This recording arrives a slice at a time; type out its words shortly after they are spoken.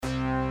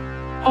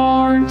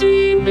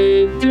Hardee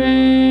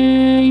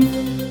Midday.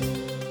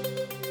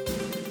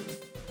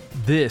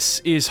 This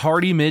is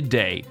Hardee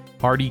Midday,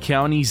 Hardee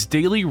County's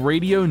daily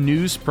radio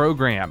news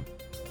program.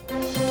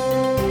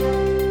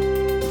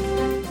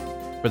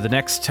 For the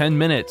next 10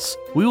 minutes,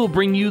 we will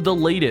bring you the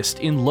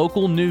latest in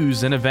local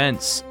news and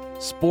events,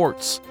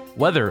 sports,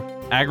 weather,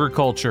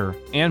 agriculture,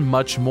 and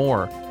much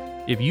more.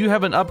 If you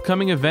have an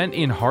upcoming event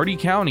in Hardee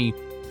County,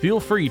 feel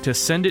free to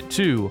send it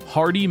to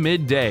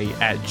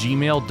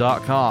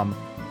hardeemidday@gmail.com.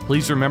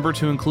 Please remember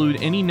to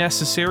include any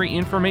necessary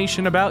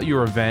information about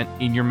your event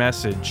in your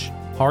message.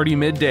 Hardee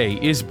Midday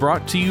is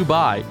brought to you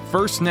by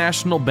First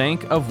National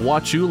Bank of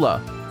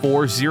Wauchula,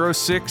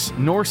 406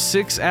 North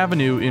 6th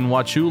Avenue in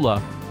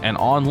Wauchula, and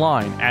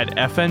online at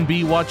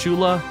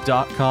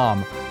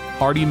fnbwauchula.com.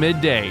 Hardee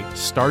Midday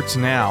starts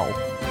now.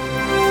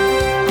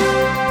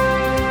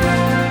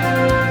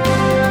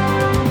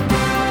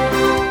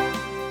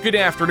 Good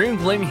afternoon,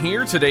 Glenn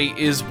here. Today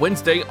is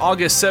Wednesday,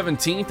 August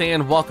 17th,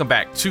 and welcome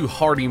back to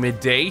Hardee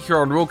Midday here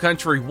on Rural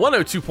Country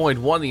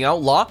 102.1 The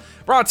Outlaw,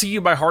 brought to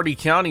you by Hardee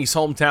County's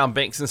hometown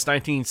bank since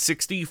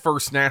 1960,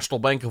 First National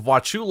Bank of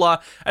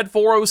Wauchula at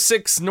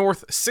 406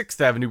 North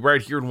 6th Avenue,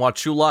 right here in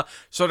Wauchula.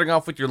 Starting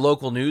off with your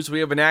local news,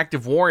 we have an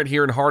active warrant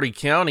here in Hardee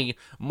County.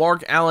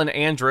 Mark Allen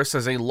Andrus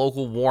has a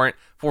local warrant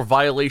for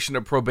violation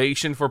of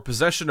probation for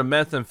possession of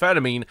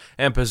methamphetamine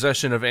and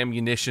possession of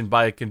ammunition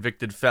by a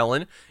convicted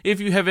felon.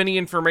 If you have any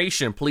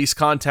information, please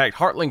contact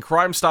Heartland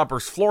Crime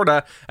Stoppers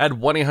Florida at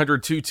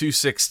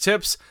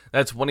 1-800-226-TIPS.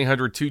 That's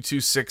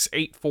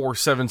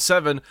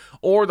 1-800-226-8477,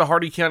 or the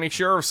Hardee County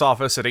Sheriff's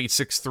Office at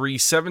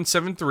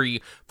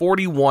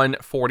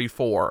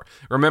 863-773-4144.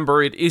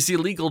 Remember, it is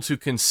illegal to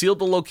conceal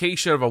the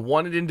location of a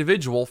wanted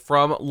individual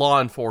from law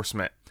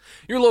enforcement.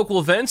 Your local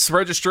events,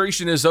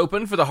 registration is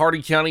open for the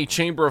Hardee County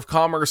Chamber of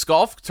Commerce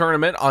Golf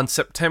Tournament on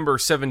September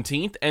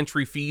 17th.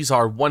 Entry fees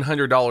are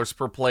 $100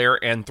 per player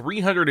and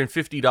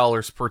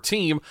 $350 per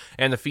team,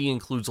 and the fee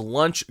includes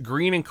lunch,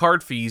 green and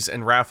card fees,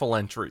 and raffle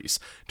entries.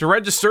 To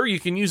register, you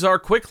can use our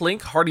quick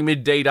link,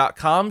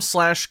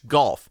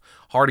 hardeemidday.com/golf,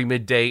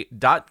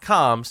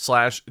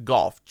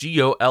 hardeemidday.com/golf,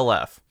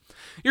 GOLF.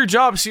 Your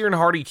jobs here in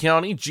Hardee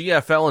County,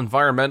 GFL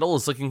Environmental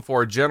is looking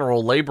for a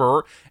general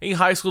laborer. A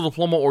high school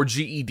diploma or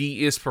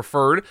GED is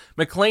preferred.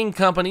 McLean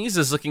Companies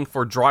is looking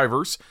for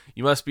drivers.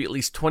 You must be at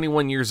least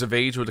 21 years of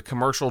age with a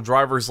commercial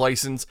driver's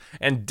license.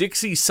 And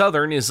Dixie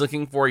Southern is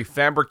looking for a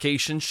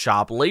fabrication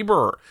shop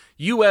laborer.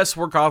 U.S.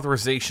 work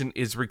authorization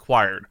is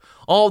required.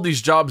 All of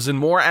these jobs and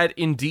more at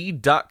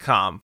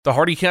Indeed.com. The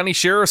Hardee County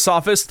Sheriff's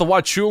Office, the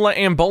Wauchula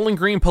and Bowling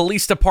Green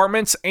Police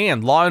Departments,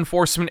 and law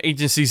enforcement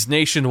agencies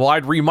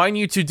nationwide remind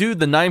you to do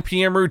the 9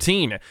 p.m.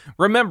 routine.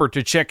 Remember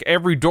to check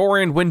every door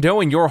and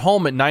window in your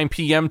home at 9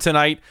 p.m.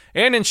 tonight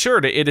and ensure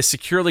that it is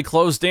securely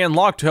closed and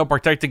locked to help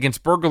protect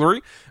against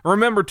burglary.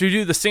 Remember to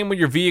do the same with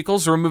your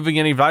vehicles, removing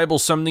any valuable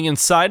something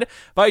inside.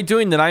 By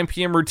doing the 9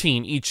 p.m.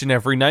 routine each and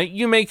every night,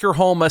 you make your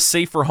home a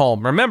safer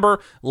home. Remember,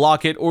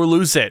 lock it or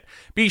lose it.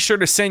 Be sure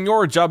to send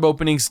your job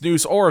openings,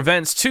 news, or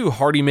events to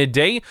Hardee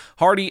Midday,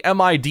 Hardee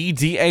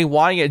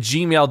MIDDAY at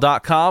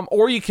gmail.com,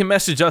 or you can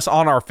message us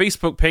on our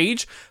Facebook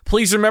page.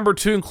 Please remember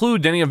to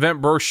include any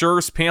event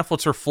brochures,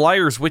 pamphlets, or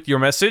flyers with your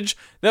message.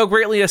 They'll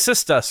greatly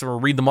assist us, and we'll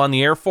read them on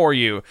the air for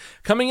you.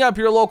 Coming up,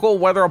 your local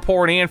weather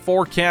report and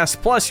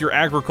forecast, plus your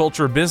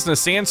agriculture,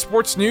 business, and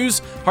sports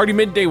news. Hardee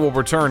Midday will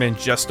return in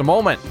just a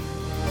moment.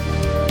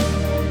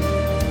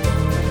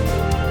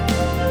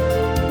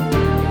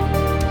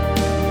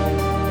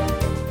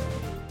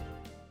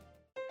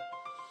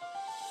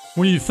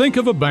 When you think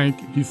of a bank,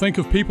 you think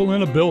of people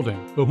in a building.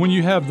 But when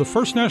you have the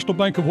First National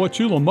Bank of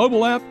Wauchula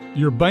mobile app,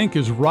 your bank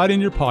is right in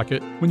your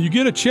pocket. When you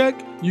get a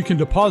check, you can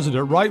deposit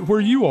it right where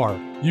you are.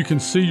 You can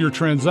see your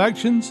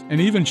transactions and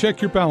even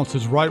check your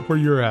balances right where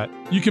you're at.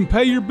 You can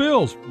pay your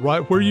bills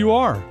right where you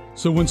are.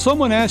 So when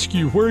someone asks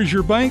you, where is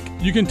your bank?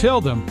 You can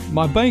tell them,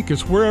 my bank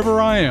is wherever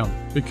I am.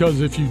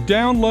 Because if you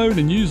download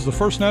and use the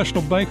First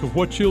National Bank of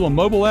Wauchula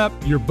mobile app,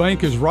 your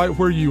bank is right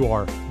where you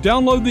are.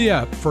 Download the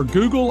app for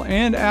Google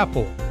and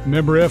Apple.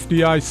 Member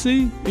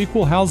FDIC,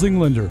 Equal Housing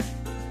Lender.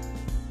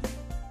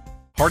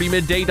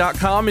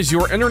 HardeeMidday.com is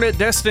your internet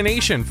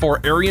destination for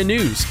area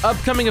news,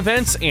 upcoming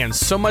events, and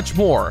so much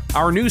more.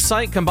 Our news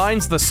site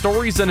combines the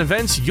stories and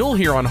events you'll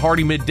hear on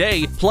Hardee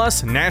Midday,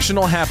 plus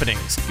national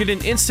happenings. Get an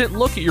instant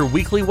look at your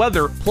weekly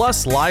weather,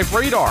 plus live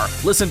radar.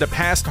 Listen to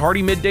past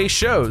Hardee Midday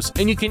shows,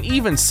 and you can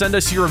even send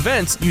us your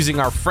events using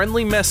our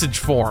friendly message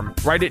form.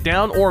 Write it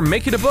down or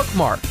make it a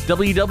bookmark.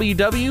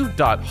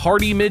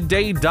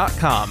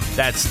 www.hardeemidday.com.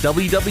 That's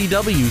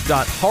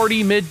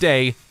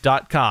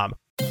www.hardeemidday.com.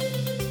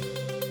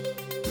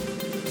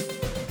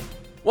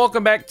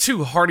 Welcome back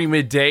to Hardee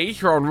Midday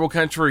here on Rural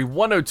Country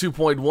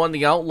 102.1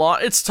 The Outlaw.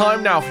 It's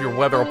time now for your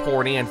weather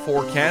report and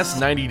forecast.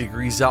 90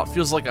 degrees out,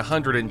 feels like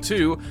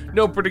 102.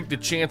 No predicted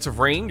chance of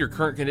rain. Your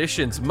current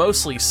conditions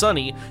mostly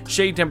sunny.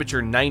 Shade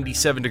temperature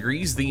 97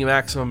 degrees. The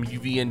maximum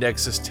UV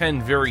index is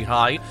 10, very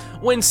high.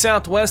 Wind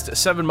southwest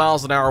 7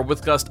 miles an hour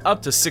with gust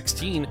up to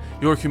 16.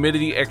 Your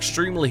humidity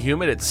extremely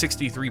humid at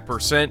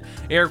 63%.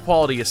 Air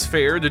quality is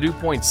fair. The dew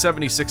point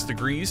 76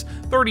 degrees.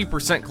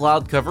 30%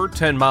 cloud cover,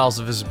 10 miles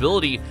of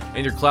visibility,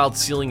 and your cloud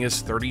ceiling is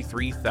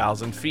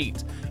 33,000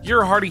 feet.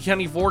 Your Hardee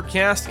County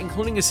forecast,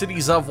 including the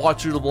cities of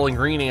Wauchula, Bowling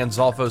Green, and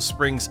Zolfo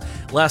Springs,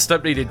 last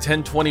updated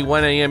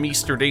 10:21 a.m.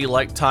 Eastern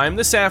Daylight Time.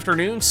 This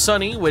afternoon,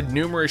 sunny with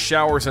numerous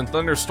showers and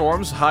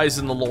thunderstorms, highs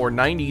in the lower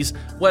 90s,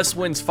 west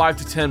winds 5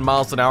 to 10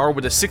 miles an hour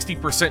with a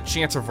 60%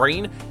 chance of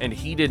rain, and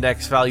heat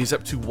index values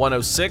up to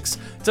 106.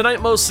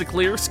 Tonight, mostly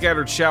clear,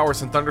 scattered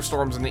showers and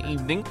thunderstorms in the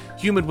evening,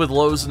 humid with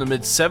lows in the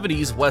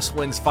mid-70s, west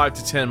winds 5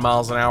 to 10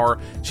 miles an hour,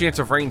 chance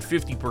of rain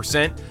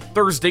 50%.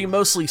 Thursday,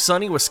 mostly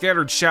sunny with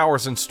scattered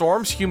showers and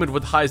storms, humid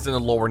with highs in the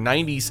lower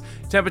 90s,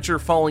 temperature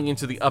falling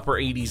into the upper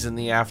 80s in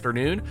the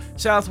afternoon.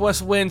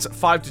 Southwest winds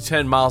 5 to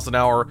 10 miles an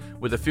hour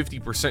with a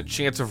 50%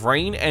 chance of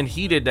rain, and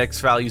heat index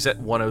values at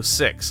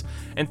 106.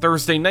 And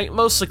Thursday night,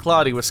 mostly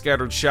cloudy with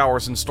scattered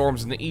showers and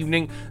storms in the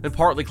evening, then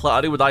partly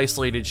cloudy with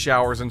isolated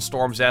showers and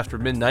storms after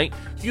midnight,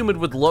 humid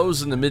with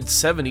lows in the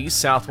mid-70s,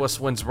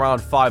 southwest winds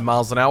around 5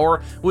 miles an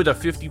hour with a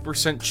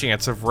 50%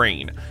 chance of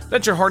rain.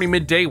 That's your Hardee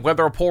Midday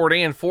weather report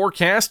and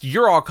forecast.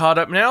 You're all caught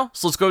up now,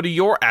 so let's go to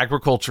your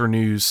agriculture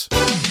news.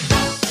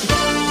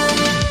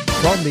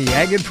 From the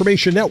Ag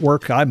Information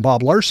Network, I'm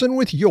Bob Larson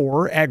with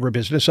your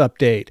Agribusiness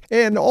Update.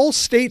 An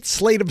all-state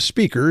slate of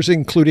speakers,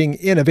 including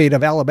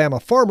innovative Alabama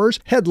farmers,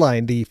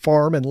 headlined the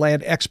Farm and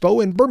Land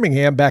Expo in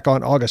Birmingham back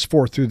on August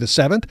 4th through the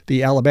 7th.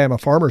 The Alabama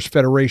Farmers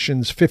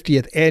Federation's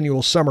 50th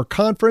annual summer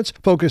conference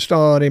focused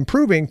on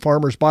improving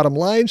farmers' bottom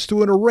lines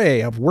through an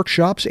array of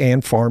workshops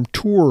and farm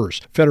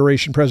tours.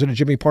 Federation President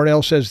Jimmy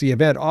Parnell says the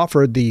event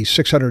offered the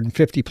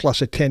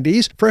 650-plus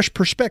attendees fresh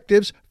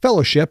perspectives,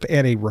 fellowship,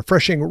 and a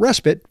refreshing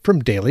respite from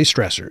daily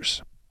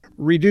stressors.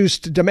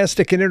 Reduced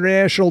domestic and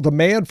international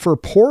demand for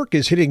pork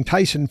is hitting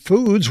Tyson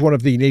Foods, one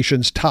of the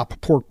nation's top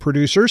pork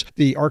producers.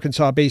 The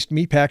Arkansas-based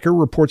meatpacker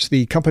reports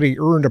the company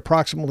earned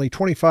approximately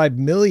 $25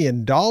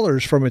 million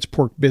from its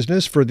pork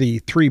business for the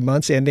 3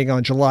 months ending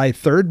on July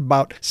 3rd,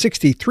 about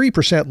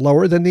 63%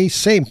 lower than the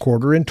same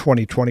quarter in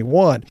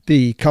 2021.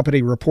 The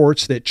company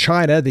reports that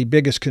China, the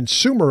biggest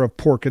consumer of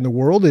pork in the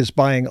world, is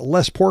buying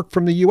less pork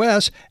from the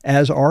U.S.,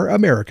 as are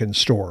American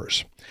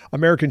stores.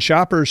 American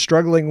shoppers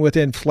struggling with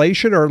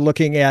inflation are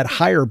looking at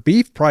higher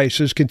beef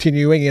prices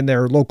continuing in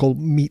their local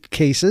meat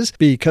cases.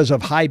 Because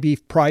of high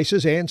beef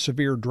prices and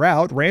severe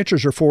drought,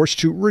 ranchers are forced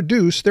to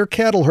reduce their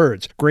cattle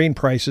herds. Grain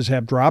prices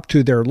have dropped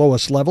to their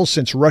lowest levels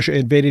since Russia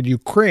invaded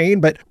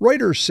Ukraine, but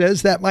Reuters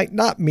says that might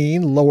not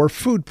mean lower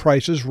food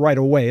prices right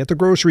away at the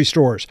grocery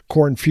stores.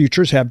 Corn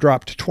futures have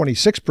dropped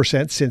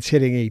 26% since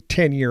hitting a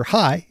 10-year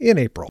high in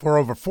April. For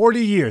over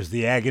 40 years,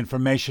 the Ag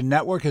Information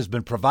Network has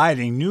been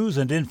providing news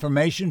and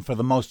information for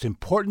the most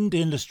important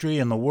industry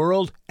in the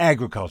world,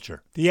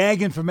 agriculture. The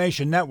Ag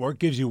Information Network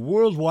gives you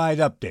worldwide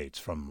updates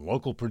from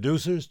local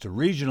producers to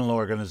regional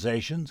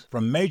organizations,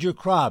 from major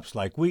crops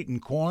like wheat and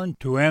corn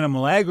to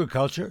animal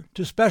agriculture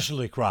to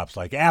specialty crops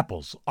like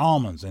apples,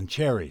 almonds, and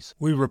cherries.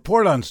 We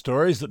report on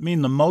stories that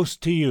mean the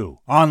most to you.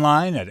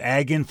 Online at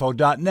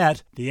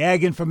aginfo.net, the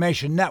Ag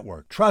Information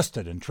Network,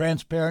 trusted and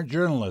transparent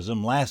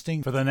journalism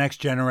lasting for the next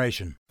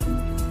generation.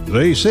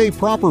 They say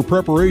proper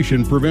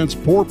preparation prevents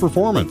poor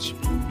performance.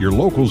 Your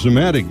local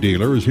Zematic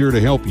dealer is here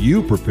to help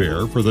you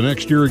prepare for the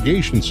next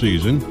irrigation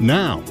season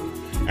now.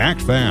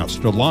 Act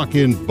fast to lock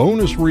in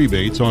bonus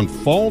rebates on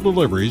fall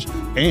deliveries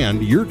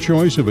and your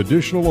choice of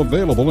additional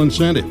available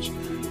incentives.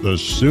 The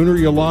sooner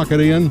you lock it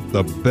in,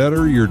 the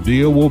better your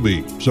deal will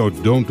be. So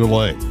don't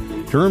delay.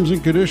 Terms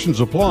and conditions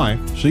apply.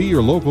 See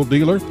your local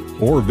dealer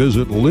or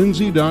visit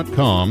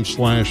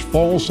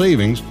lindsay.com/fall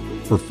savings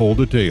for full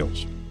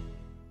details.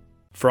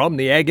 From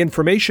the Ag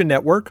Information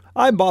Network,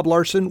 I'm Bob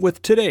Larson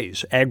with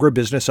today's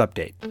Agribusiness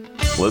Update.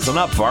 Listen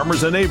up,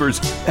 farmers and neighbors.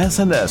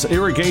 S&S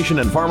Irrigation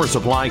and Farmer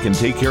Supply can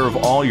take care of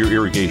all your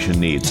irrigation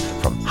needs,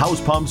 from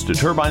house pumps to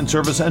turbine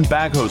service and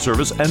backhoe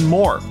service and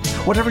more.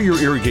 Whatever your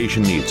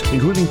irrigation needs,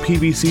 including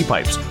PVC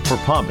pipes for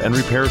pump and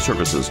repair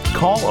services,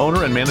 call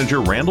owner and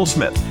manager Randall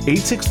Smith,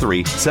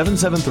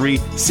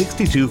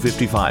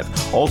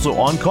 863-773-6255. Also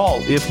on call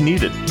if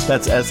needed.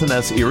 That's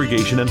S&S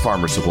Irrigation and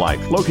Farmer Supply,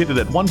 located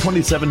at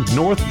 127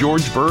 North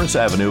George Burris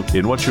Avenue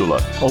in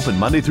Wauchula. Open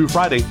Monday through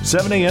Friday,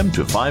 7 a.m.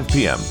 to 5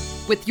 p.m.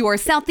 With your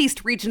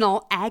Southeast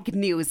Regional Ag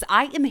News,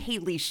 I am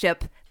Haley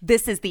Ship.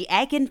 This is the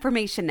Ag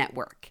Information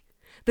Network.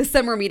 The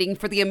summer meeting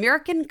for the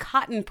American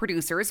cotton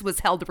producers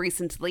was held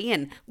recently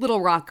in Little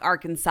Rock,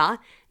 Arkansas.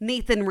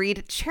 Nathan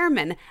Reed,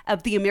 chairman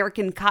of the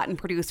American Cotton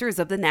Producers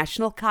of the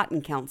National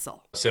Cotton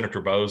Council.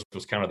 Senator Bose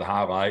was kind of the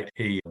highlight.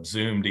 He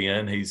zoomed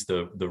in. He's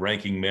the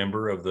ranking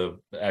member of the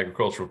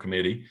Agricultural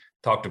Committee.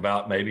 talked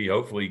about maybe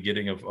hopefully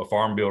getting a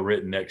farm bill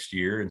written next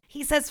year.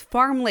 He says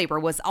farm labor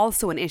was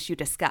also an issue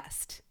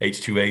discussed.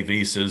 H-2A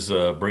visas,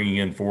 bringing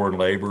in foreign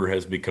labor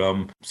has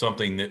become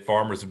something that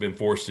farmers have been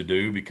forced to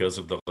do because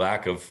of the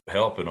lack of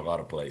help in a lot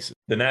of places.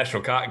 The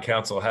National Cotton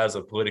Council has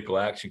a political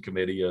action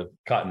committee, a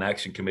cotton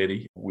action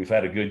committee. We've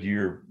had a good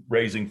year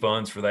raising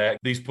funds for that.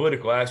 These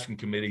political action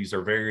committees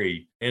are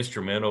very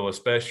instrumental,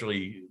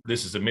 especially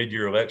this is a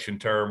mid-year election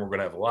term. We're going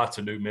to have lots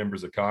of new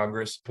members of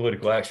Congress.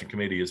 Political action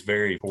committee is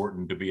very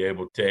important to be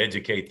able to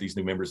educate these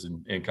new members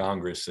in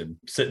Congress and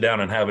sit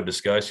down and have a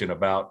discussion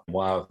about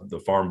why the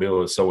farm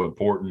bill is so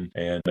important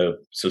and a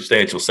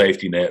substantial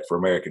safety net for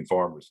American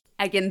farmers.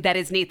 Again, that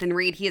is Nathan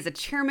Reed. He is a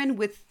chairman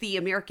with the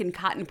American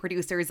Cotton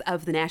Producers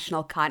of the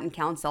National Cotton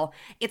Council.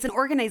 It's an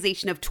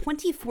organization of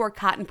 24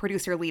 cotton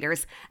producer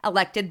leaders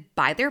elected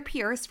by their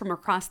peers from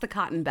across the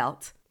Cotton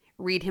Belt.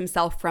 Reed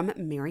himself from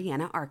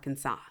Marianna,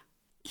 Arkansas.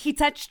 He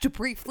touched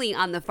briefly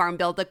on the farm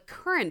bill, the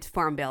current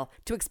farm bill,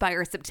 to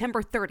expire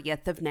September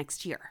 30th of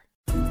next year.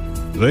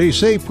 They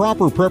say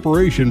proper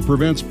preparation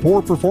prevents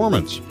poor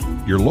performance.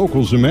 Your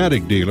local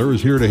Zematic dealer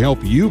is here to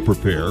help you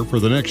prepare for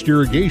the next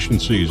irrigation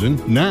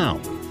season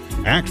now.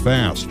 Act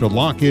fast to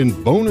lock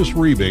in bonus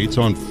rebates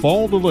on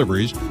fall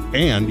deliveries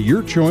and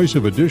your choice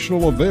of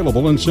additional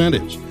available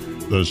incentives.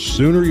 The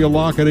sooner you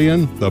lock it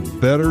in, the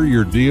better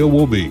your deal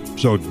will be.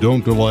 So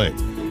don't delay.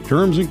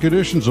 Terms and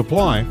conditions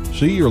apply.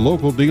 See your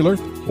local dealer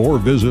or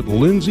visit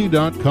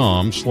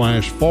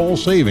lindsay.com/fall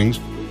savings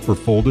for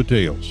full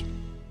details.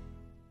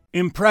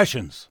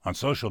 Impressions. On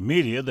social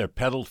media, they're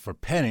peddled for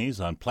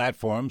pennies on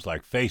platforms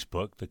like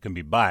Facebook that can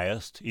be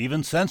biased,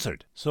 even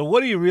censored. So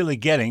what are you really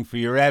getting for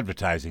your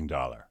advertising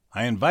dollar?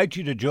 I invite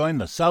you to join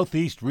the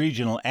Southeast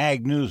Regional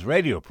Ag News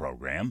radio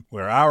program,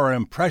 where our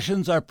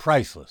impressions are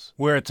priceless,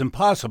 where it's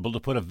impossible to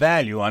put a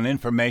value on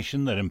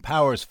information that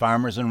empowers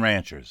farmers and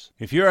ranchers.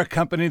 If you're a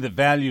company that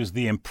values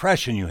the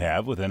impression you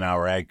have within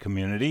our ag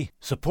community,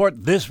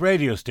 support this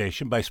radio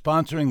station by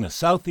sponsoring the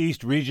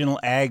Southeast Regional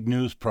Ag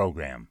News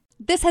program.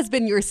 This has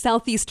been your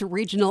Southeast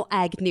Regional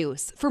Ag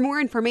News. For more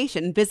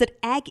information,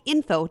 visit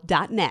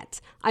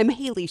aginfo.net. I'm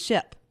Haley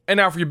Shipp. And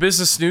now for your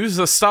business news,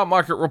 the stock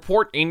market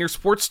report, and your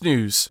sports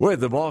news. With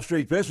the Wall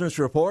Street Business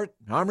Report,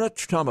 I'm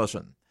Rich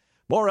Thomason.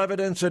 More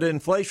evidence that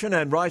inflation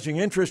and rising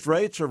interest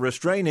rates are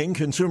restraining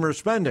consumer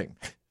spending.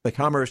 The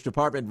Commerce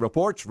Department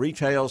reports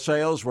retail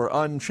sales were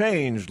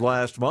unchanged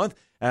last month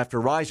after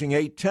rising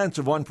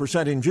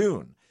 0.8% in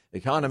June.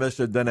 Economists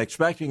had been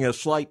expecting a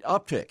slight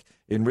uptick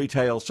in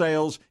retail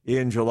sales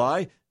in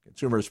July.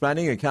 Consumer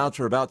spending accounts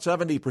for about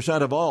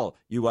 70% of all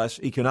U.S.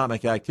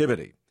 economic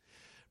activity.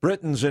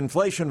 Britain's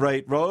inflation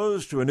rate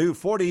rose to a new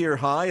 40-year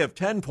high of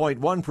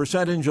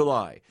 10.1% in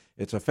July.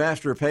 It's a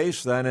faster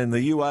pace than in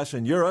the U.S.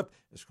 and Europe,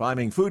 as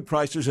climbing food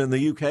prices in the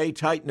U.K.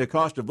 tighten a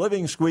cost of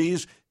living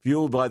squeeze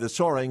fueled by the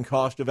soaring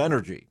cost of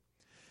energy.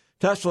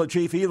 Tesla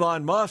chief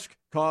Elon Musk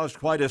caused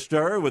quite a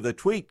stir with a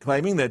tweet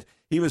claiming that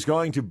he was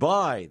going to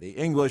buy the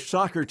English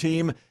soccer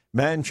team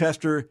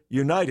Manchester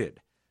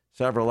United.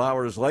 Several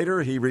hours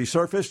later, he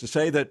resurfaced to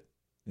say that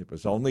it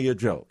was only a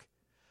joke.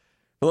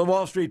 For the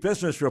Wall Street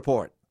Business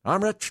Report,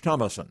 I'm Rich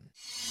Thomason.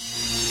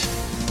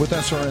 With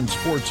SRN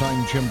Sports,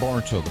 I'm Jim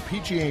Bartow. The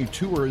PGA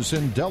Tour is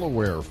in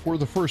Delaware for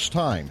the first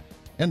time,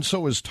 and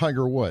so is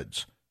Tiger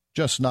Woods,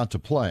 just not to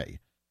play.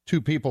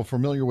 Two people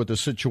familiar with the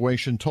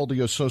situation told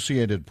the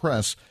Associated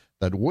Press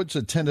that Woods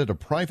attended a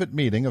private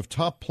meeting of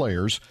top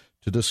players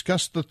to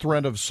discuss the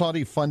threat of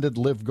Saudi-funded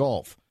Live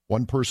Golf.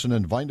 One person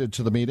invited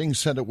to the meeting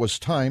said it was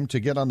time to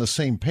get on the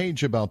same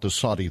page about the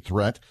Saudi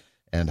threat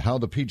and how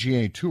the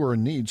PGA Tour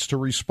needs to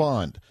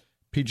respond.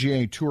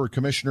 PGA Tour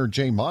Commissioner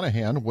Jay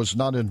Monahan was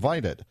not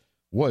invited.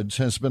 Woods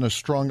has been a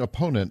strong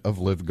opponent of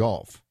Live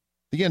Golf.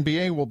 The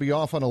NBA will be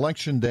off on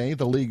Election Day.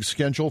 The league's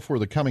schedule for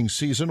the coming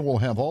season will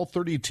have all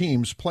 30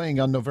 teams playing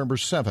on November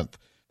 7th.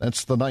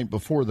 That's the night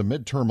before the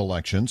midterm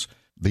elections.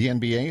 The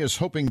NBA is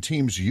hoping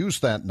teams use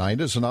that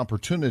night as an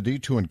opportunity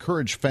to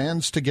encourage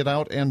fans to get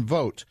out and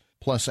vote,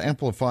 plus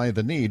amplify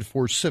the need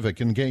for civic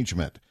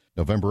engagement.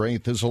 November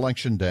 8th is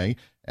Election Day,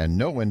 and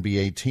no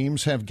NBA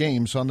teams have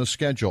games on the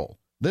schedule.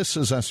 This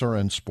is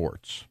SRN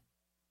Sports.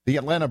 The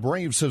Atlanta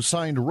Braves have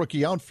signed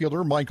rookie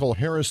outfielder Michael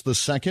Harris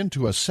II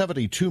to a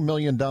 $72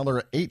 million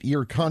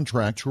 8-year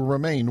contract to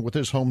remain with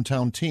his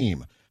hometown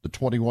team. The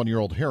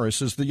 21-year-old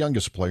Harris is the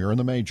youngest player in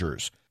the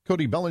majors.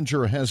 Cody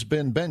Bellinger has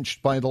been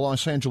benched by the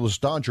Los Angeles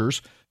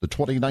Dodgers. The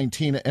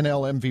 2019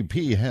 NL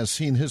MVP has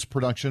seen his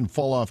production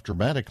fall off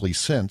dramatically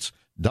since.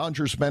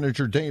 Dodgers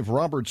manager Dave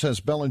Roberts says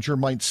Bellinger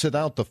might sit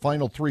out the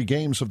final 3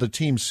 games of the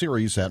team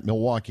series at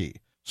Milwaukee.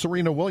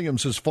 Serena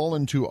Williams has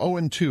fallen to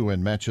 0-2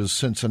 in matches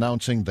since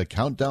announcing the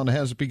countdown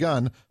has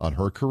begun on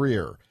her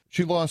career.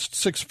 She lost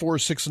 6-4,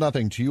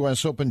 6-0 to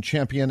U.S. Open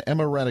champion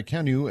Emma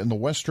Raducanu in the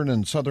Western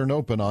and Southern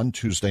Open on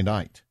Tuesday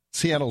night.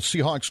 Seattle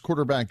Seahawks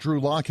quarterback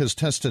Drew Lock has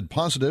tested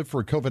positive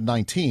for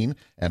COVID-19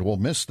 and will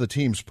miss the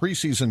team's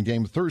preseason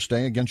game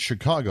Thursday against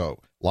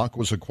Chicago. Lock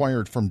was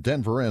acquired from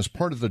Denver as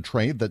part of the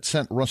trade that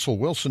sent Russell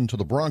Wilson to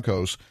the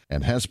Broncos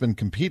and has been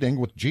competing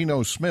with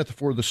Geno Smith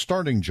for the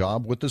starting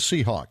job with the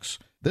Seahawks.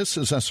 This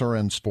is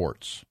SRN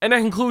Sports. And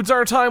that concludes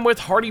our time with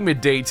Hardee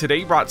Midday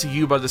today, brought to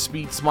you by the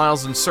speed,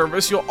 smiles, and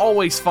service you'll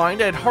always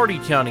find at Hardee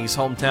County's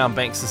hometown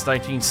bank since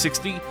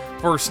 1960,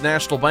 First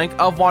National Bank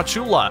of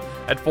Wauchula,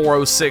 at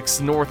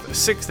 406 North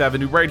 6th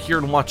Avenue right here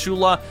in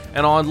Wauchula,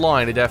 and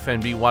online at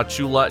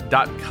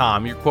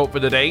fnbwauchula.com. Your quote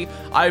for the day: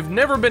 I've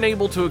never been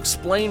able to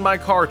explain my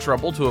car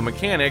trouble to a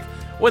mechanic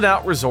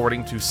without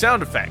resorting to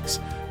sound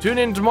effects. Tune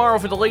in tomorrow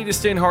for the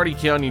latest in Hardee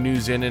County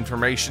news and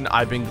information.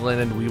 I've been Glenn,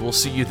 and we will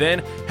see you then.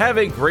 Have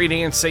a great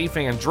and safe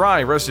and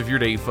dry rest of your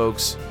day,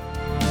 folks.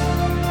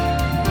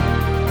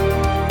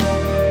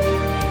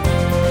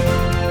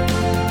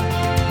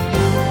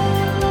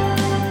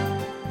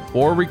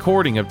 For a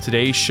recording of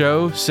today's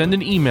show, send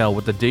an email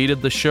with the date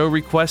of the show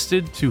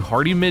requested to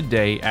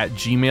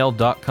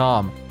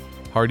hardeemidday@gmail.com.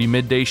 Hardee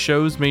Midday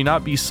shows may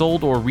not be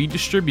sold or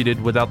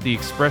redistributed without the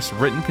express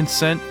written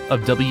consent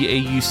of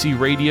WAUC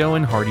Radio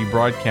and Hardee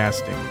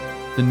Broadcasting.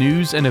 The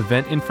news and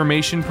event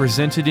information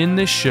presented in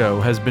this show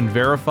has been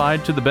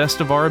verified to the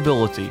best of our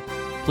ability.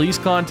 Please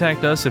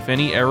contact us if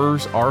any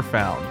errors are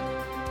found.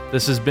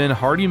 This has been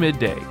Hardee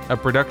Midday, a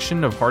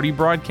production of Hardee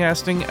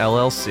Broadcasting,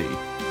 LLC.